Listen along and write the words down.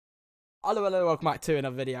Hello, welcome back to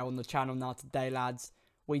another video on the channel. Now today, lads,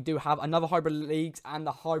 we do have another Hybrid Leagues and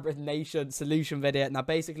the Hybrid Nation solution video. Now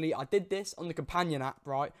basically, I did this on the companion app,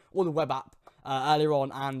 right, or the web app earlier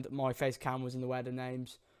on, and my face cam was in the way of the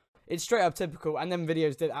names. It's straight up typical, and then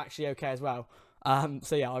videos did actually okay as well.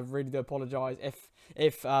 So yeah, I really do apologise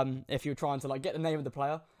if you're trying to like get the name of the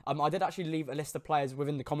player. I did actually leave a list of players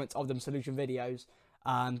within the comments of them solution videos,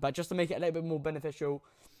 but just to make it a little bit more beneficial,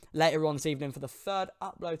 later on this evening for the third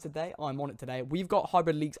upload today, I'm on it today. We've got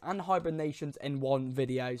Hybrid Leagues and Hybrid Nations in one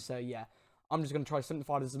video. So yeah, I'm just going to try to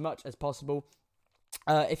simplify this as much as possible.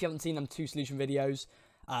 If you haven't seen them two solution videos,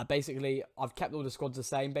 basically, I've kept all the squads the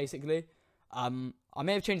same, basically. I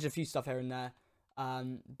may have changed a few stuff here and there.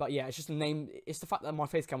 But yeah, it's just the name. It's the fact that my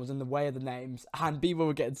face cam was in the way of the names, and people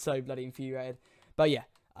were getting so bloody infuriated. But yeah,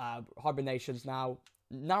 Hybrid Nations now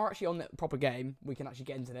we're actually on the proper game. We can actually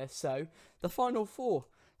get into this. So the final four.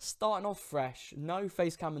 Starting off fresh, no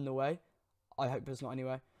face cam in the way. I hope it's not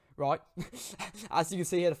anyway. Right, as you can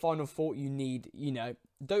see here, the final four you need,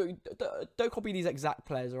 don't copy these exact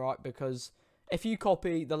players, alright? Because if you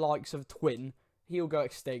copy the likes of Twin, he'll go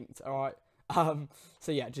extinct, alright?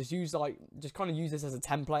 So yeah, just kind of use this as a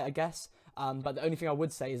template, I guess. But the only thing I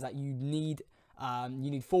would say is that you need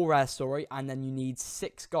 4 rare story, and then you need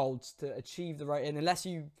 6 golds to achieve the rating, unless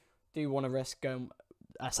you do want to risk going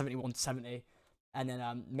 71 to 70. And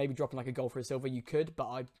then maybe dropping like a gold for a silver, you could.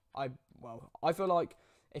 But I feel like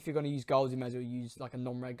if you're going to use gold, you may as well use like a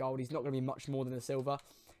non-red gold. He's not going to be much more than a silver,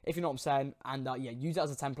 if you know what I'm saying. And yeah, use that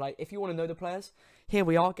as a template. If you want to know the players, here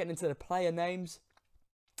we are getting into the player names.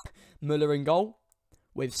 Muller in goal,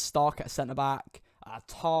 with Stark at centre back,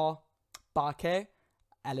 Tar, Barke,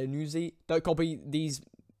 Elanuzi. Don't copy these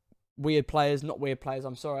weird players, not weird players.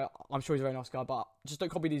 I'm sorry, I'm sure he's a very nice guy, but just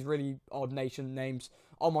don't copy these really odd nation names.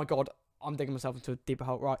 Oh my god. I'm digging myself into a deeper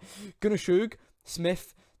hole. Right, Gunashug,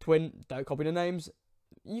 Smith, Twin. Don't copy the names.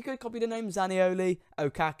 You could copy the names Zanioli,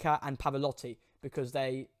 Okaka, and Pavlotti because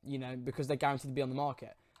they're guaranteed to be on the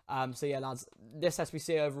market. So yeah, lads, this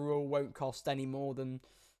SBC overall won't cost any more than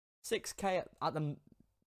 6k at them.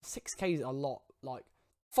 6k is a lot, like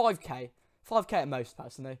 5k at most,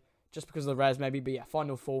 personally, just because of the rares maybe. But yeah,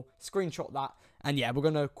 final 4. Screenshot that, and yeah, we're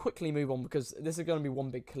gonna quickly move on because this is gonna be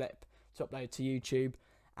one big clip to upload to YouTube.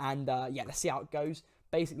 And yeah, let's see how it goes.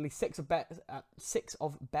 Basically, 6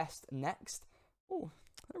 of best next. Oh,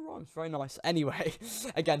 that rhymes. Very nice. Anyway,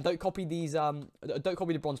 again, don't copy these. Don't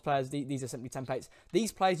copy the bronze players. These are simply templates.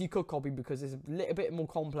 These players you could copy because it's a little bit more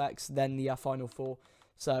complex than the final 4.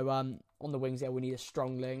 So on the wings, yeah, we need a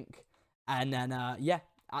strong link. And then yeah,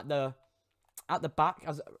 at the back,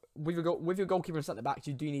 as with your goalkeeper and centre backs,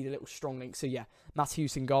 you do need a little strong link. So yeah,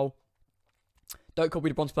 Matthews in goal. Don't copy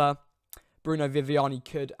the bronze player. Bruno Viviani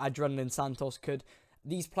could, Adrenaline Santos could.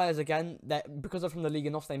 These players, again, because they're from the Liga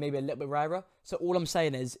NOS, they may be a little bit rarer. So all I'm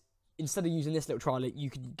saying is, instead of using this little trial, you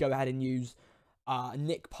could go ahead and use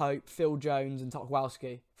Nick Pope, Phil Jones, and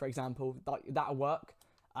Tokwowski, for example. That'll work.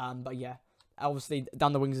 But yeah, obviously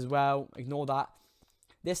down the wings as well. Ignore that.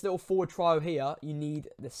 This little forward trial here, you need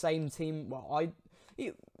the same team. Well,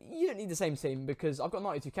 you don't need the same team because I've got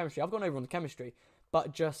 92 chemistry. I've gone over on the chemistry.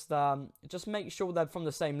 But just make sure they're from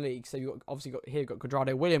the same league. So you've obviously got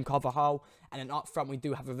Quadrado, William Carvajal, and then up front we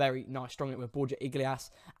do have a very nice strong link with Borja Iglesias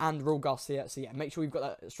and Raul Garcia. So yeah, make sure you've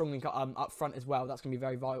got that strong link up front as well. That's going to be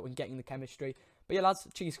very vital in getting the chemistry. But yeah, lads,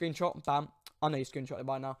 cheeky screenshot, bam. I know you screenshot it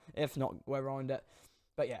by now. If not, we're around it.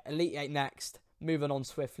 But yeah, Elite 8 next. Moving on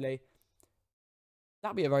swiftly.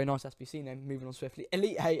 That'd be a very nice SBC name. Moving on swiftly.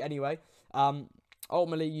 Elite 8 anyway.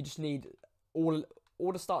 Ultimately, you just need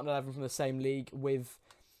all the starting 11 from the same league with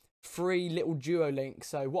 3 little duo links.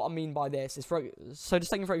 So what I mean by this is, just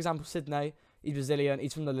taking for example Sydney, he's Brazilian,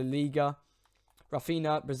 he's from the La Liga.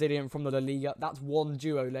 Rafinha, Brazilian from the La Liga. That's 1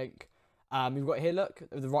 duo link. We've got here, look,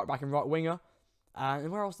 the right back and right winger. And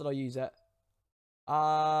where else did I use it?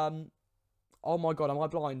 Oh my god, am I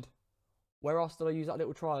blind? Where else did I use that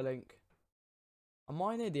little trial link? Am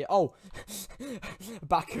I an idiot? Oh,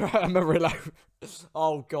 back Amarillo.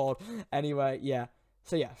 Oh god. Anyway, yeah.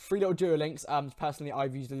 So yeah, 3 little duo links. Personally,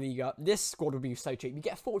 I've used the Liga. This squad would be so cheap. You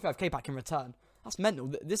get a 45k back in return. That's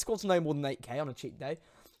mental. This squad's no more than 8k on a cheap day.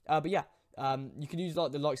 But yeah, you can use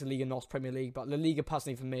like the likes of Liga NOS, Premier League. But La Liga,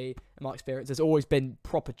 personally, for me, in my experience, has always been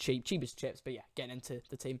proper cheap. Cheapest chips. But yeah, getting into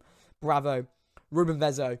the team. Bravo, Ruben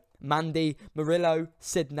Vezo, Mandy, Murillo,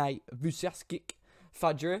 Sydney, Vuciacic,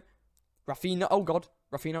 Fadre, Rafinha. Oh god,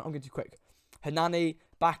 Rafinha. I'm going too quick. Hernani,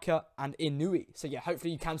 Baka, and Inui. So yeah,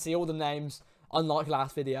 hopefully you can see all the names. Unlike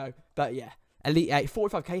last video, but yeah, Elite 8,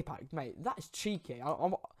 45k pack, mate, that is cheeky. What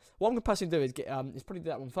I'm going to personally do is probably do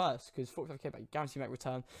that one first, because 45k pack, guarantee make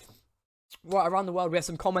return. right around the world, we have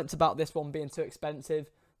some comments about this one being too expensive.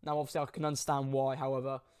 Now, obviously, I can understand why.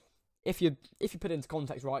 However, if you put it into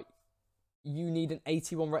context, right, you need an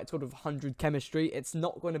 81 record of 100 chemistry. It's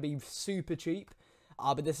not going to be super cheap,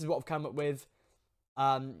 but this is what I've come up with.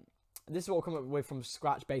 This is what I've come up with from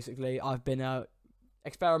scratch, basically. I've been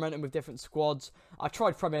experimenting with different squads. I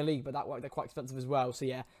tried Premier League, but they're quite expensive as well. So,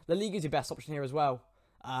 yeah, the league is your best option here as well.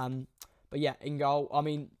 But, yeah, in goal, I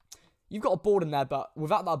mean, you've got a board in there, but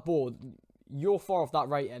without that board, you're far off that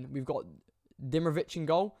rating. We've got Dimirovic in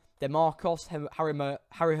goal, DeMarcos,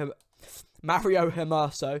 Mario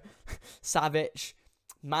Hermoso, Savic,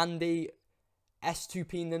 Mandy,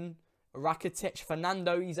 Estupinen, Rakitic,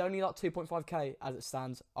 Fernando. He's only like 2.5k as it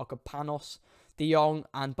stands. Okapanos, De Jong,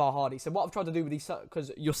 and Bahardi. So what I've tried to do with these,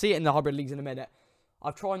 because you'll see it in the hybrid leagues in a minute.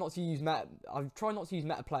 I've tried not to use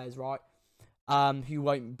meta players, right? Who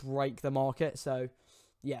won't break the market. So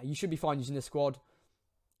yeah, you should be fine using this squad.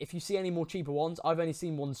 If you see any more cheaper ones, I've only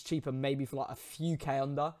seen ones cheaper, maybe for like a few K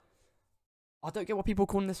under. I don't get what people are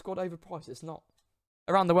calling this squad overpriced. It's not.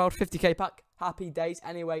 Around the world, 50k pack. Happy days.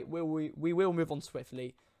 Anyway, we will move on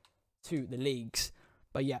swiftly to the leagues.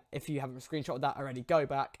 But yeah, if you haven't screenshotted that already, go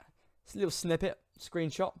back. It's a little snippet,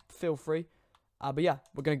 screenshot, feel free. But yeah,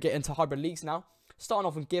 we're going to get into hybrid leagues now. Starting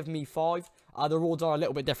off with Give Me 5. The rewards are a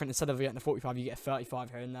little bit different. Instead of getting a 45, you get a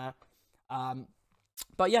 35 here and there.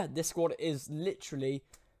 But yeah, this squad is literally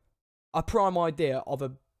a prime idea of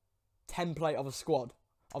a template of a squad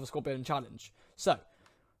building challenge. So,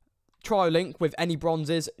 try a link with any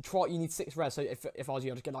bronzes. You need 6 rares. So if I was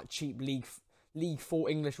you, I'd get like cheap League 4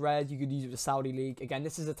 English rares. You could use it with the Saudi League. Again,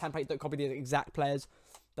 this is a template. Don't copy the exact players.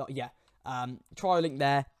 But yeah, try a link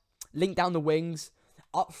there. Link down the wings.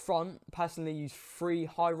 Up front, personally use 3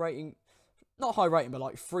 high rating, not high rating, but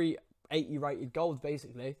like 3 80 rated golds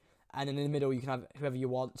basically. And then in the middle, you can have whoever you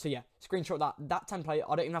want. So yeah, screenshot that template.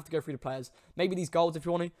 I don't even have to go through the players. Maybe these golds if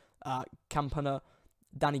you want to. Campana,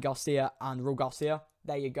 Danny Garcia, and Raul Garcia.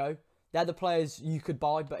 There you go. They're the players you could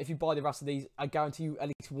buy. But if you buy the rest of these, I guarantee you at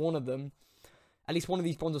least one of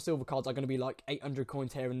these bronze or silver cards are going to be like 800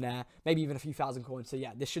 coins here and there. Maybe even a few thousand coins. So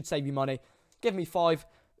yeah, this should save you money. Give me 5.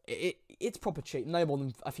 It's proper cheap. No more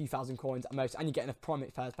than a few thousand coins at most. And you're getting a prime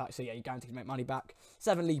players pack. So yeah, you're guaranteed to make money back.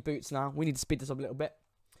 7 league boots now. We need to speed this up a little bit.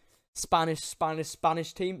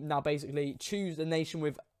 Spanish team. Now basically choose a nation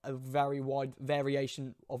with a very wide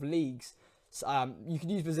variation of leagues. So, you could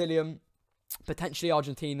use Brazilian, potentially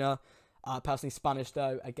Argentina. Personally Spanish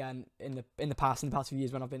though. Again, in the past few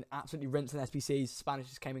years when I've been absolutely rinsing SBCs, Spanish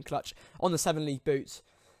just came in clutch on the 7 league boots.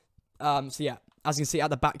 So yeah, as you can see at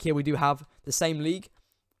the back here, we do have the same league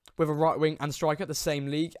with a right wing and striker, the same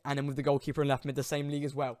league, and then with the goalkeeper and left mid, the same league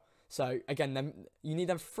as well. So again, you need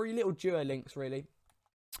them 3 little duo links really.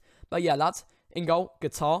 But yeah, lads, in goal,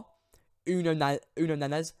 Guitar, Uno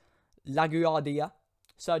Nenes, Laguardia,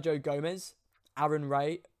 Sergio Gomez, Aaron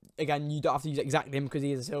Ray. Again, you don't have to use exactly him because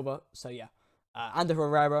he is a silver. So yeah, Ander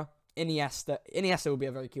Herrera, Iniesta. Iniesta will be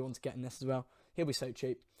a very key one to get in this as well. He'll be so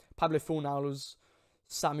cheap. Pablo Fornals,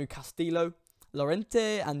 Samu Castillo,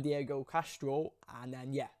 Lorente, and Diego Castro. And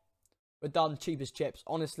then yeah, we're done. Cheapest chips,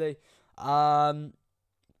 honestly. No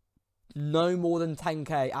more than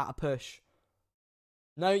 10k at a push.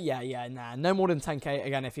 No more than 10k.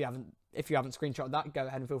 Again, if you haven't screenshotted that, go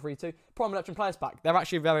ahead and feel free to. Prime Electron Players Pack. They're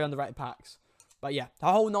actually very underrated packs. But yeah, the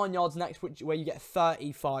whole 9 yards next, where you get a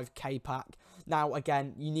 35k pack. Now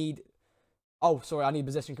again, you need. Oh, sorry, I need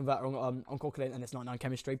position converter on calculating, and it's 99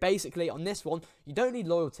 chemistry. Basically, on this one, you don't need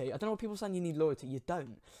loyalty. I don't know what people are saying you need loyalty. You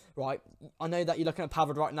don't, right? I know that you're looking at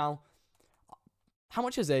Pavard right now. How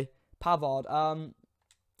much is he? Pavard.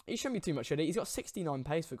 He shouldn't be too much, should he? He's got 69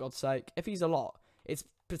 pace, for God's sake. If he's a lot, it's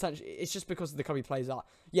just because of the club he plays at.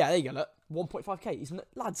 Yeah, there you go, look. 1.5k.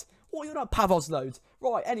 Lads, what are you on about Pavard's loads?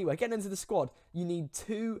 Right, anyway, getting into the squad. You need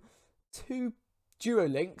two duo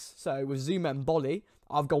links. So with Zuma and Bolly,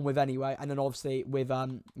 I've gone with anyway. And then obviously with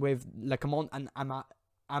Lecomonte and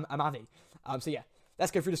Amavi. So yeah,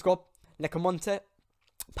 let's go through the squad. Lecomonte,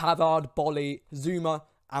 Pavard, Bolly, Zuma,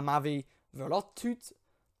 Amavi, Verlotut,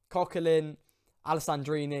 Coquelin,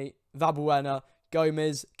 Alessandrini, Valbuena,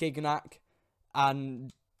 Gomez, Gignac,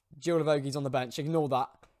 and Girovogi's on the bench. Ignore that.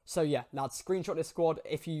 So yeah, lads, screenshot this squad.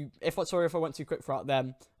 Sorry if I went too quick throughout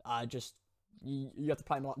them. You have to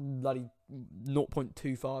play them like bloody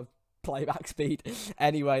 0.25 playback speed.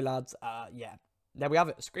 Anyway, lads, yeah, there we have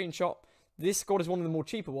it. A screenshot. This squad is one of the more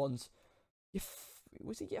cheaper ones.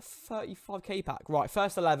 Was he get a 35k pack? Right,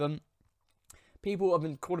 first 11. People have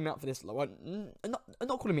been calling me out for this. Like,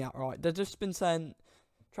 not calling me out, right? They've just been saying,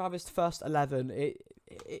 Travis, first 11.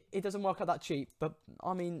 It doesn't work out that cheap. But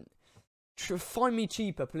I mean, find me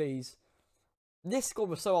cheaper, please. this squad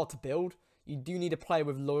was so hard to build. You do need a player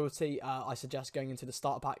with loyalty. I suggest going into the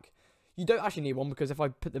starter pack. You don't actually need one, because if I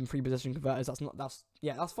put them 3 position converters, that's fine. That's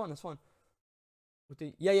fine.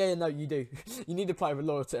 Yeah, no, you do. You need a player with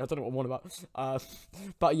loyalty. I don't know what I'm on about.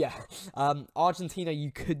 But yeah, Argentina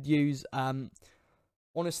you could use.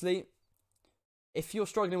 Honestly, if you're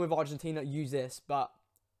struggling with Argentina, use this. But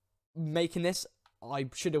making this, I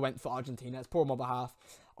should have went for Argentina. It's poor on my behalf.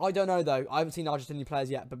 I don't know though. I haven't seen Argentinian players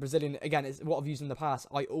yet, but Brazilian, again, it's what I've used in the past.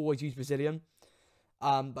 I always use Brazilian.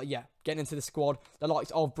 But yeah, getting into the squad, the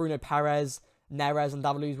likes of Bruno Perez, Neres, and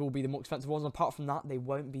David Luiz will be the more expensive ones. Apart from that, they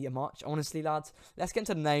won't be much, honestly, lads. Let's get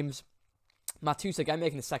into the names. Matus again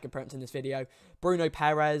making a second appearance in this video. Bruno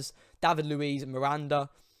Perez, David Luiz, Miranda,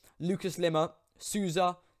 Lucas Lima,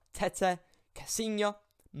 Souza, Tete, Casinha,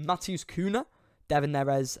 Matheus Cunha, Devin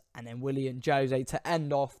Neres, and then William Jose to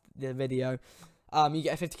end off the video. You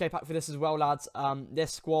get a 50k pack for this as well, lads.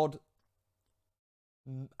 This squad,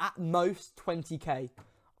 at most 20k.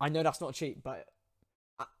 I know that's not cheap, but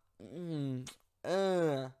you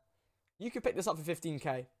could pick this up for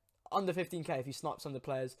 15k. Under 15k if you snipe some of the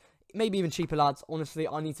players. Maybe even cheaper, lads. Honestly,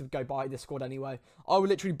 I need to go buy this squad anyway. I will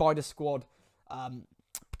literally buy this squad. I'm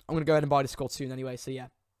going to go ahead and buy this squad soon anyway. So yeah,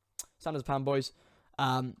 Sanders pound, boys.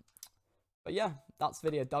 But yeah, that's the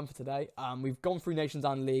video done for today. We've gone through nations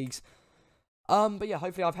and leagues. But yeah,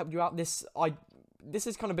 hopefully I've helped you out. This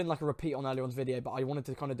has kind of been like a repeat on earlier on's video, but I wanted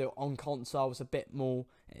to kind of do it on console. It's a bit more,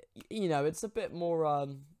 you know, it's a bit more,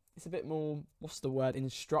 what's the word,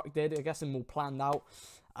 instructed, I guess, and more planned out.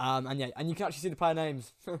 And yeah, and you can actually see the player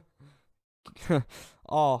names.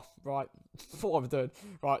 Oh, right. Thought I was doing.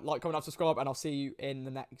 Right, like, comment, and subscribe, and I'll see you in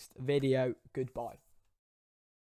the next video. Goodbye.